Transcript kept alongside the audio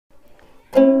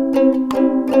Hey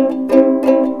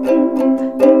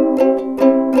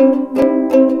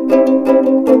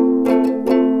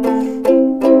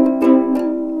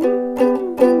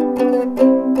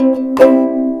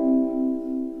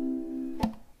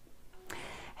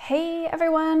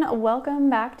everyone, welcome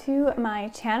back to my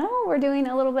channel. We're doing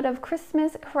a little bit of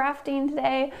Christmas crafting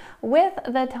today with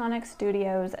the Tonic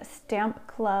Studios Stamp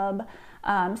Club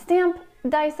stamp,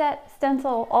 die set,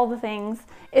 stencil, all the things.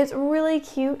 It's really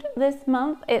cute this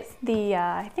month. It's the,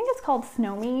 I think it's called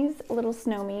Snowmies, Little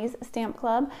Snowmies Stamp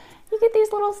Club. You get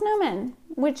these little snowmen,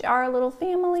 which are a little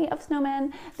family of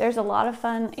snowmen. There's a lot of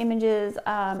fun images.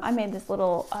 I made this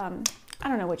little, I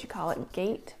don't know what you call it,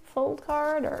 gate fold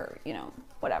card or, you know,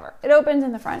 whatever. It opens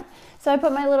in the front. So I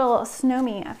put my little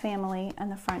Snowmy family in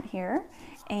the front here,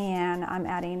 and I'm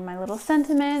adding my little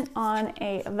sentiment on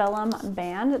a vellum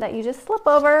band that you just slip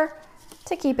over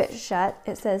to keep it shut.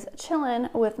 It says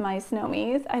chillin' with my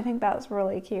Snowmies. I think that's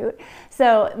really cute.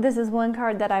 So this is one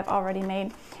card that I've already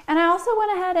made. And I also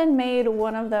went ahead and made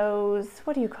one of those,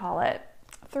 what do you call it?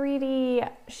 3D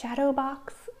shadow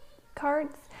box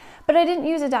cards. But I didn't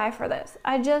use a die for this.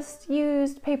 I just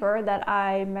used paper that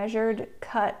I measured,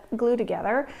 cut, glue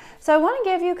together. So I want to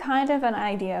give you kind of an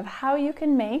idea of how you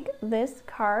can make this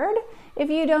card if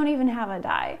you don't even have a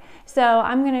die. So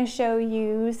I'm going to show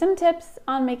you some tips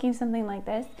on making something like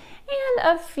this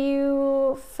and a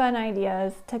few fun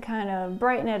ideas to kind of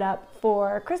brighten it up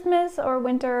for Christmas or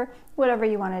winter, whatever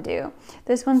you want to do.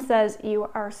 This one says, "You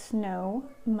are snow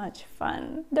much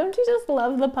fun." Don't you just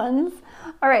love the puns?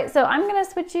 All right, so I'm going to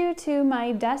switch you to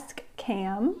my desk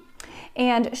cam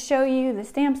and show you the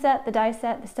stamp set, the die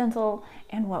set, the stencil,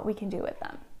 and what we can do with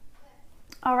them.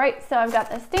 All right, so I've got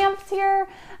the stamps here,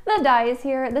 the dies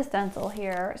here, the stencil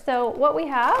here. So what we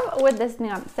have with this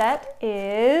stamp set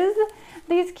is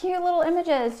these cute little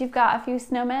images. You've got a few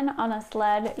snowmen on a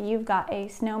sled, you've got a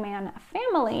snowman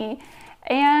family,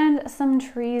 and some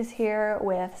trees here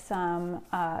with some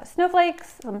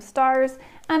snowflakes, some stars,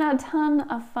 and a ton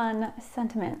of fun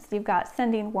sentiments. You've got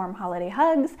sending warm holiday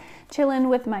hugs, chillin'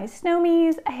 with my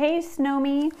Snowmies, hey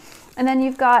Snowmy, and then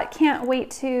you've got can't wait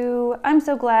to, I'm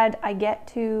so glad I get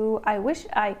to, I wish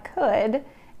I could,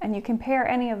 and you can pair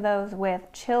any of those with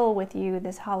chill with you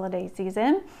this holiday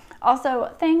season.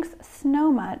 Also, thanks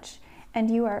snow much, and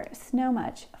you are snow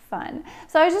much fun.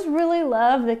 So I just really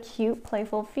love the cute,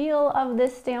 playful feel of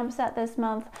this stamp set this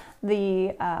month.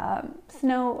 The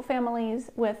snow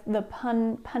families with the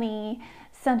punny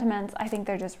sentiments, I think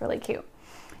they're just really cute.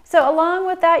 So along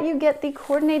with that, you get the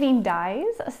coordinating dies.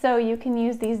 So you can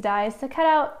use these dies to cut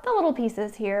out the little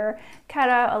pieces here, cut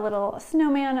out a little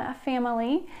snowman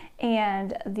family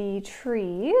and the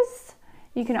trees.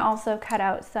 You can also cut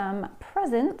out some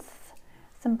presents,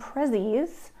 some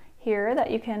prezzies here that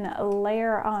you can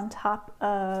layer on top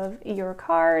of your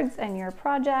cards and your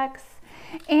projects.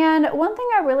 And one thing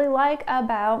I really like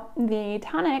about the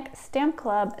Tonic Stamp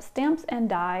Club stamps and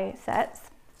die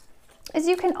sets is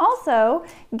you can also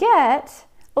get,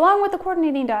 along with the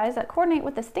coordinating dies that coordinate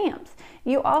with the stamps,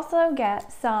 you also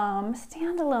get some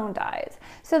standalone dies.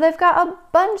 So they've got a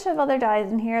bunch of other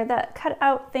dies in here that cut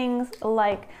out things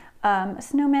like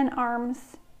snowman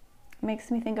arms.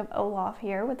 Makes me think of Olaf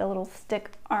here with the little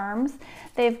stick arms.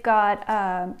 They've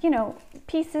got, you know,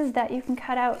 pieces that you can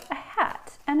cut out a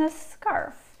hat and a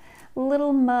scarf,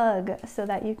 little mug so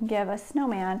that you can give a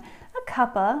snowman a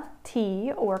cup of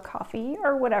tea or coffee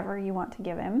or whatever you want to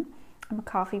give him. I'm a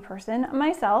coffee person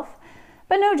myself,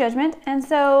 but no judgment. And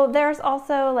so there's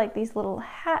also like these little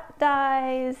hat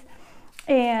dies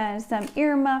and some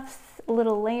earmuffs,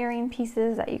 little layering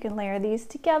pieces that you can layer these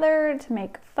together to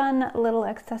make fun little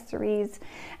accessories.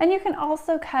 And you can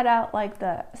also cut out like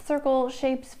the circle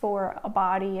shapes for a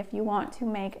body if you want to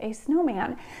make a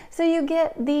snowman. So you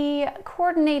get the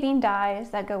coordinating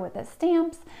dies that go with the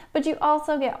stamps, but you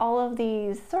also get all of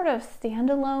these sort of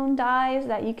standalone dies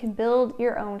that you can build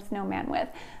your own snowman with.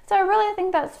 So I really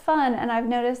think that's fun, and I've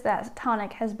noticed that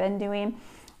Tonic has been doing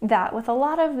that with a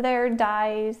lot of their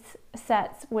dies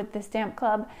sets with the Stamp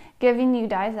Club, giving you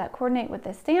dies that coordinate with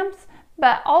the stamps,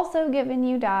 but also giving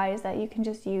you dies that you can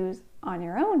just use on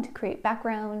your own to create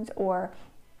backgrounds or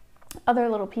other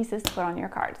little pieces to put on your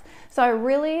cards. So I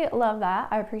really love that.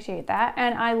 I appreciate that.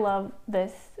 And I love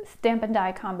this stamp and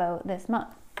die combo this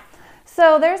month.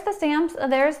 So there's the stamps,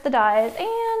 there's the dies,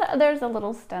 and there's a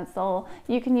little stencil.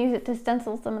 You can use it to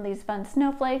stencil some of these fun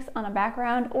snowflakes on a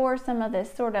background or some of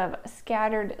this sort of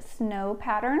scattered snow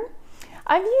pattern.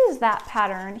 I've used that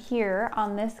pattern here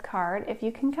on this card. If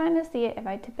you can kind of see it, if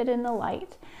I tip it in the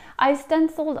light, I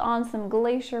stenciled on some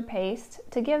Glacier paste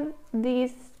to give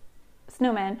these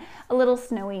snowman, a little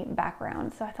snowy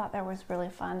background. So I thought that was really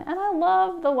fun. And I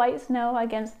love the white snow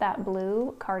against that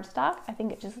blue cardstock. I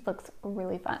think it just looks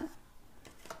really fun.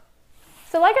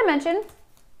 So like I mentioned,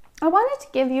 I wanted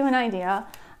to give you an idea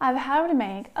of how to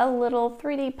make a little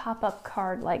 3D pop-up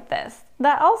card like this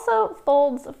that also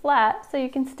folds flat so you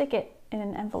can stick it in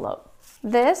an envelope.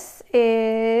 This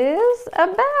is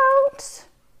about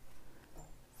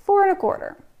 4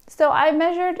 1/4. So I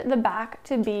measured the back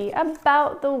to be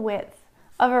about the width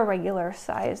of a regular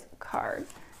size card.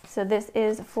 So this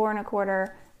is 4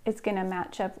 1/4. It's gonna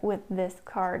match up with this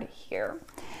card here.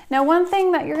 Now, one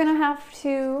thing that you're gonna have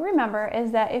to remember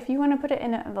is that if you wanna put it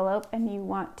in an envelope and you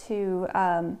want to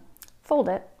fold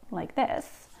it like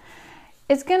this,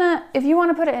 if you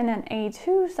wanna put it in an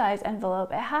A2 size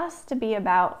envelope, it has to be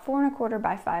about 4 1/4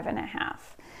 by 5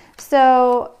 1/2.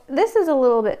 So this is a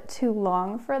little bit too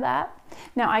long for that.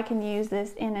 Now I can use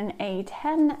this in an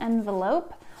A10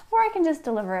 envelope, or I can just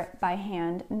deliver it by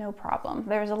hand, no problem.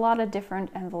 There's a lot of different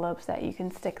envelopes that you can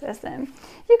stick this in.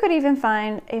 You could even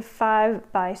find a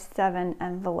 5 by 7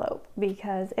 envelope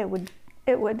because it would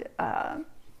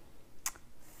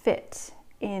fit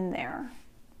in there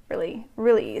really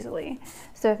easily.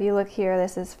 So if you look here,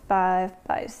 this is 5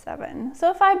 by 7.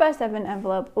 So a 5 by 7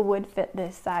 envelope would fit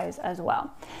this size as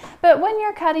well. But when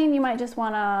you're cutting, you might just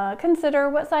wanna consider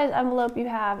what size envelope you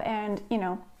have and, you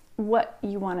know, what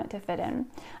you want it to fit in.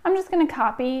 I'm just going to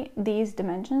copy these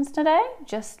dimensions today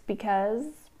just because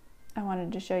I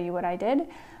wanted to show you what I did,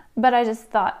 but I just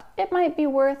thought it might be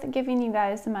worth giving you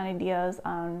guys some ideas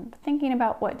on thinking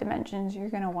about what dimensions you're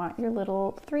going to want your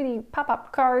little 3D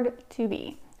pop-up card to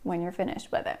be when you're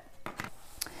finished with it.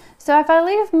 So if I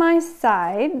leave my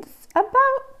sides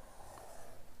about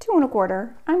 2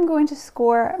 1/4, I'm going to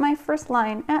score my first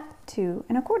line at 2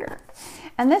 1/4.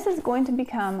 And this is going to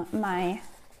become my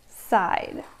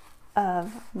side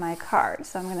of my card.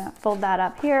 So I'm going to fold that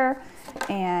up here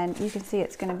and you can see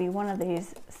it's going to be one of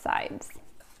these sides.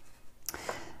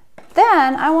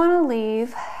 Then I want to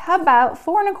leave about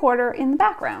 4 1/4 in the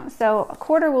background. So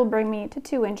 1/4 will bring me to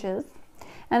 2 inches.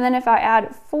 And then if I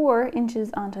add 4 inches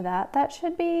onto that, that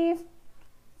should be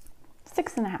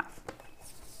 6 1/2.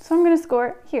 So I'm going to score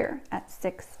it here at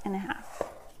 6 1/2.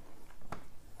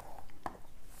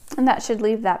 And that should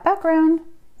leave that background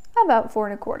about 4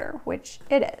 1/4, which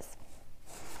it is.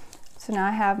 So now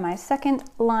I have my second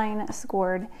line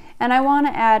scored and I want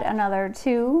to add another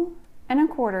 2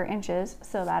 1/4 inches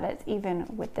so that it's even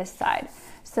with this side.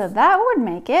 So that would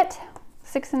make it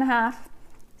 6 1/2,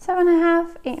 7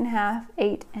 1/2, 8 1/2,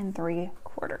 8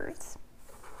 3/4.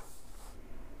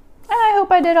 And I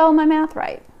hope I did all my math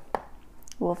right.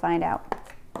 We'll find out.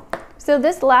 So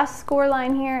this last score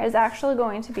line here is actually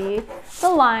going to be the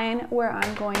line where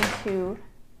I'm going to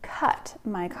cut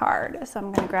my card. So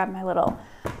I'm going to grab my little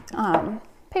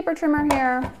paper trimmer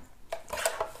here,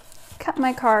 cut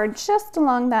my card just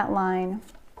along that line,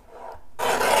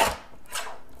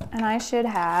 and I should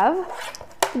have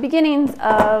the beginnings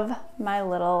of my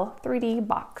little 3D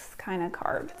box kind of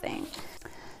card thing.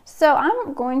 So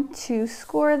I'm going to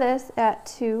score this at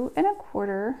 2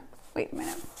 1/4. Wait a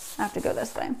minute, I have to go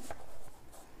this way.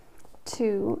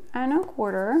 2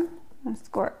 1/4. I'm going to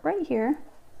score it right here.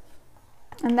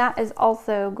 And that is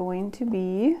also going to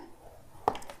be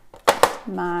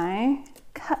my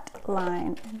cut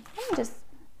line. Let me just,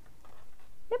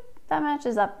 yep, that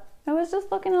matches up. It was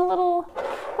just looking a little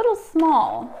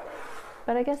small,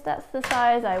 but I guess that's the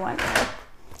size I went with.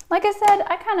 Like I said,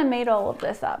 I kind of made all of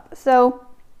this up. So,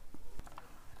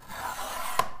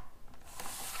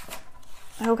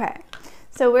 okay.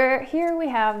 So here we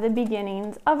have the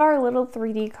beginnings of our little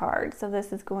 3D card. So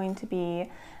this is going to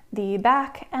be the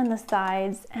back and the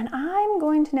sides, and I'm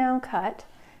going to now cut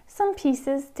some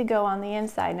pieces to go on the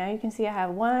inside. Now you can see I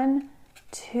have 1,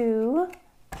 2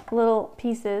 little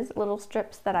pieces, little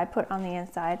strips that I put on the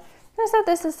inside. I'm going to set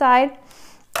this aside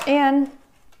and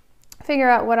figure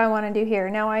out what I want to do here.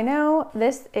 Now I know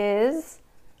this is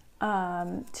 2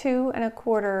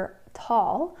 1/4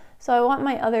 tall, so I want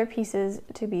my other pieces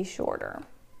to be shorter.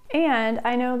 And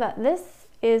I know that this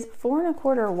is 4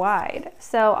 1/4 wide.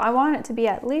 So I want it to be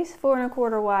at least 4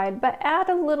 1/4 wide, but add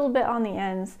a little bit on the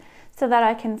ends so that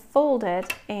I can fold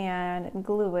it and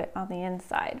glue it on the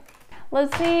inside.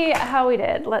 Let's see how we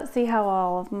did. Let's see how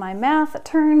all of my math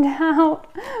turned out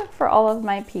for all of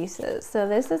my pieces. So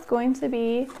this is going to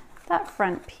be that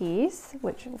front piece,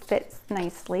 which fits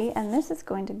nicely, and this is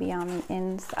going to be on the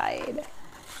inside.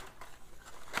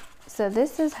 So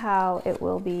this is how it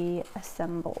will be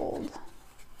assembled.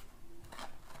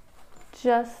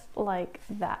 Just like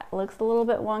that. It looks a little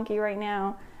bit wonky right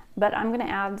now. but I'm gonna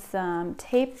add some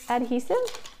tape adhesive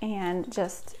and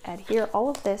just adhere all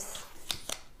of this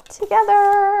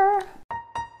together.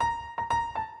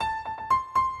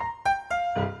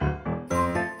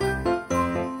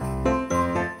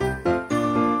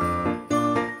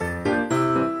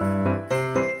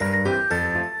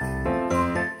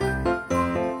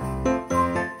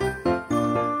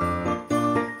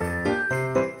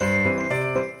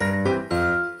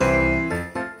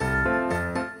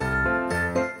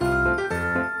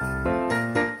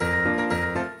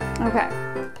 Okay,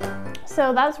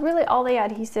 so that's really all the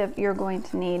adhesive you're going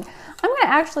to need. I'm going to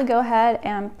actually go ahead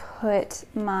and put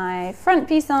my front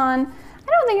piece on.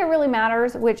 I don't think it really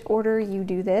matters which order you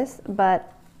do this,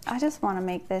 but I just want to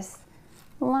make this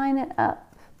line it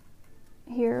up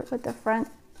here with the front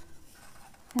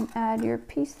and add your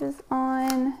pieces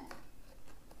on.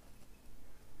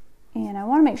 And I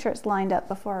want to make sure it's lined up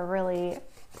before I really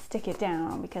stick it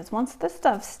down, because once this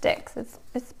stuff sticks,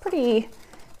 it's pretty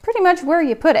much where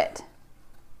you put it.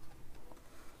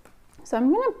 So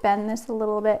I'm going to bend this a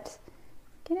little bit,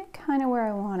 get it kind of where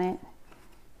I want it.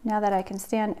 Now that I can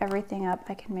stand everything up,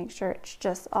 I can make sure it's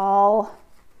just all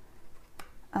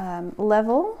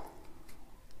level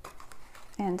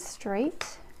and straight.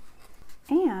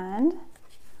 And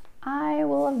I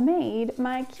will have made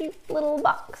my cute little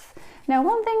box. Now,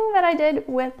 one thing that I did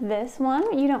with this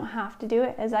one, you don't have to do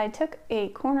it, is I took a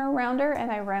corner rounder and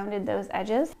I rounded those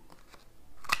edges.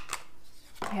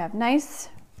 I have nice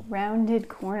rounded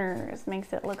corners,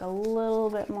 makes it look a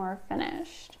little bit more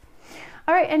finished.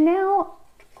 All right, and now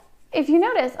if you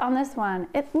notice on this one,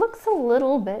 it looks a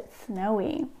little bit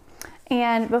snowy.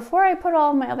 And before I put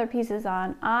all my other pieces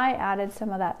on, I added some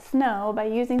of that snow by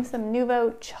using some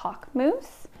Nuvo chalk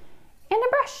mousse and a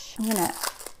brush. I'm gonna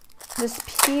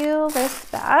just peel this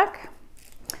back.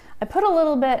 I put a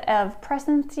little bit of press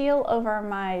and seal over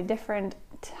my different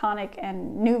Tonic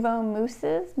and Nuvo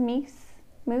mousses, mousse,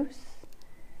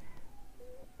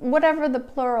 whatever the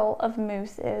plural of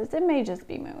mousse is, it may just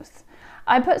be mousse.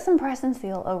 I put some press and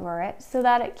seal over it so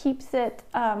that it keeps it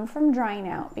from drying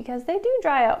out, because they do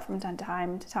dry out from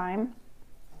time to time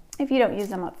if you don't use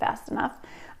them up fast enough.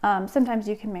 Sometimes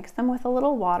you can mix them with a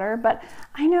little water, but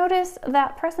I noticed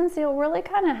that press and seal really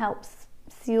kind of helps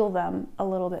seal them a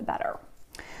little bit better.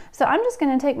 So I'm just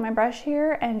going to take my brush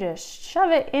here and just shove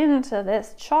it into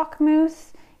this chalk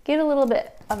mousse, get a little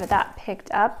bit of that picked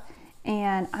up,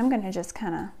 and I'm going to just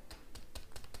kind of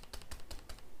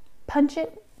punch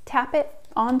it, tap it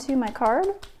onto my card,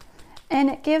 and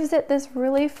it gives it this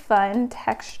really fun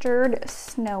textured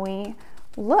snowy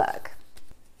look,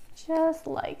 just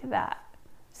like that.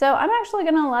 So I'm actually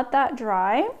going to let that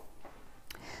dry.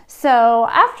 So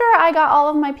after I got all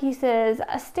of my pieces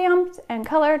stamped and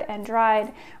colored and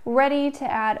dried, ready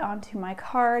to add onto my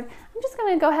card, I'm just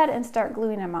going to go ahead and start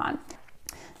gluing them on.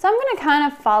 So I'm going to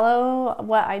kind of follow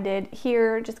what I did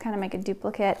here, just kind of make a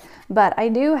duplicate, but I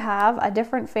do have a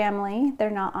different family.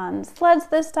 They're not on sleds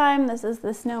this time. This is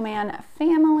the Snowman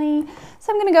family.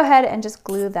 So I'm going to go ahead and just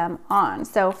glue them on.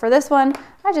 So for this one,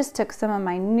 I just took some of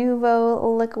my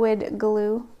Nuvo liquid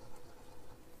glue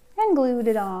and glued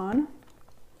it on.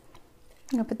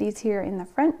 I'm going to put these here in the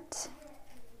front.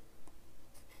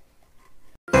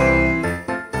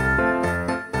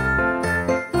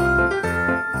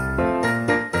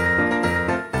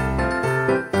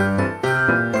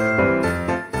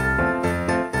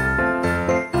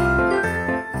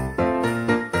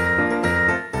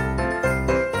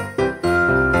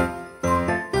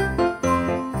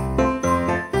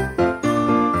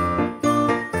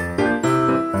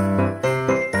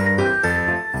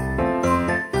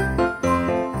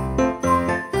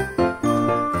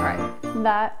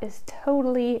 That is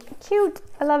totally cute.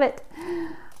 I love it.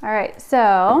 All right,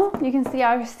 so you can see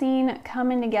our scene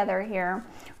coming together here.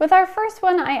 With our first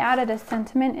one, I added a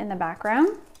sentiment in the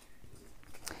background.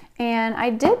 And I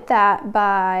did that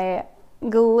by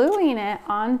gluing it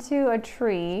onto a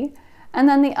tree. And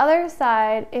then the other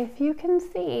side, if you can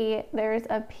see, there's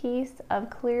a piece of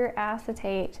clear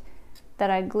acetate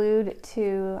that I glued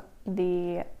to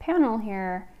the panel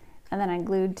here, and then I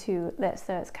glued to this,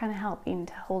 so it's kind of helping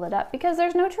to hold it up because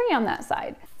there's no tree on that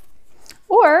side.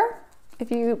 Or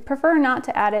if you prefer not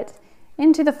to add it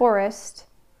into the forest,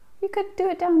 you could do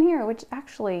it down here, which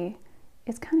actually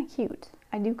is kind of cute.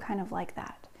 I do kind of like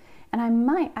that. And I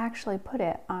might actually put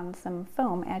it on some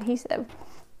foam adhesive.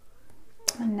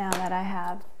 And now that I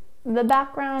have the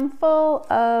background full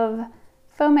of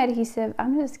foam adhesive,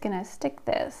 I'm just gonna stick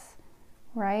this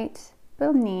right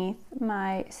beneath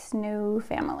my snow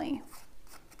family,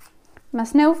 my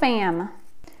snow fam.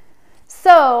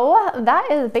 So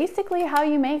that is basically how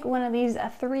you make one of these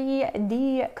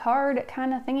 3D card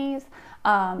kind of thingies.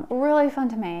 Really fun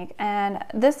to make. And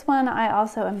this one I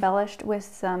also embellished with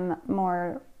some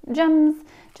more gems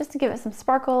just to give it some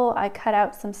sparkle. I cut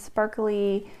out some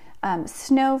sparkly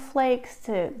snowflakes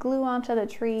to glue onto the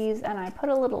trees, and I put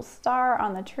a little star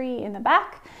on the tree in the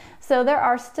back. So there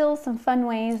are still some fun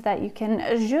ways that you can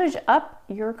zhuzh up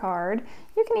your card.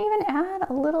 You can even add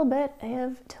a little bit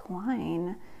of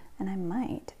twine, and I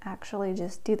might actually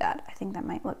just do that. I think that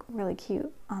might look really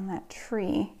cute on that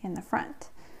tree in the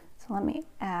front. So let me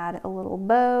add a little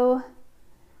bow.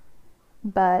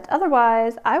 But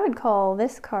otherwise, I would call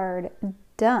this card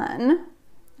done,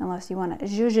 unless you want to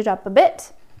zhuzh it up a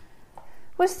bit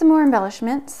with some more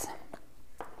embellishments.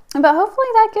 But hopefully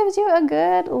that gives you a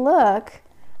good look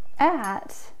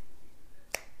at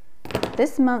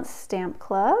this month's Stamp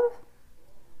Club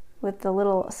with the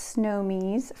little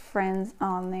snowmies friends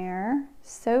on there.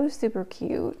 So super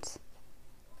cute.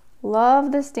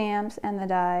 Love the stamps and the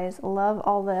dies. Love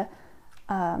all the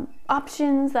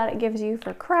options that it gives you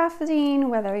for crafting,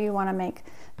 whether you want to make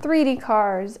 3D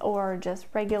cards or just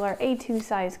regular A2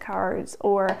 size cards,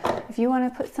 or if you want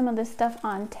to put some of this stuff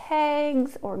on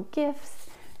tags or gifts.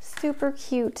 Super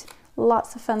cute.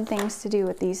 Lots of fun things to do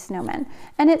with these snowmen.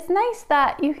 And it's nice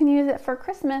that you can use it for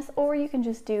Christmas, or you can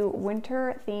just do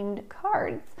winter themed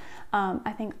cards.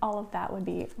 I think all of that would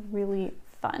be really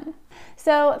fun.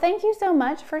 So thank you so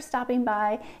much for stopping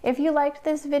by. If you liked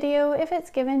this video, if it's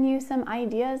given you some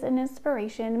ideas and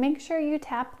inspiration, make sure you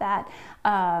tap that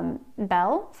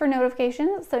bell for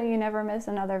notifications so you never miss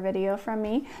another video from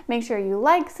me. Make sure you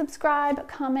like, subscribe,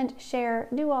 comment, share,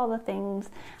 do all the things.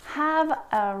 Have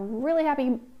a really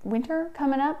happy winter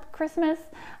coming up, Christmas,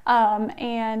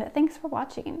 and thanks for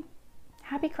watching.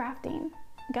 Happy crafting.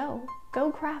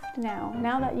 Go craft now.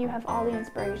 Now that you have all the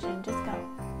inspiration, just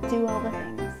go do all the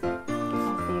things.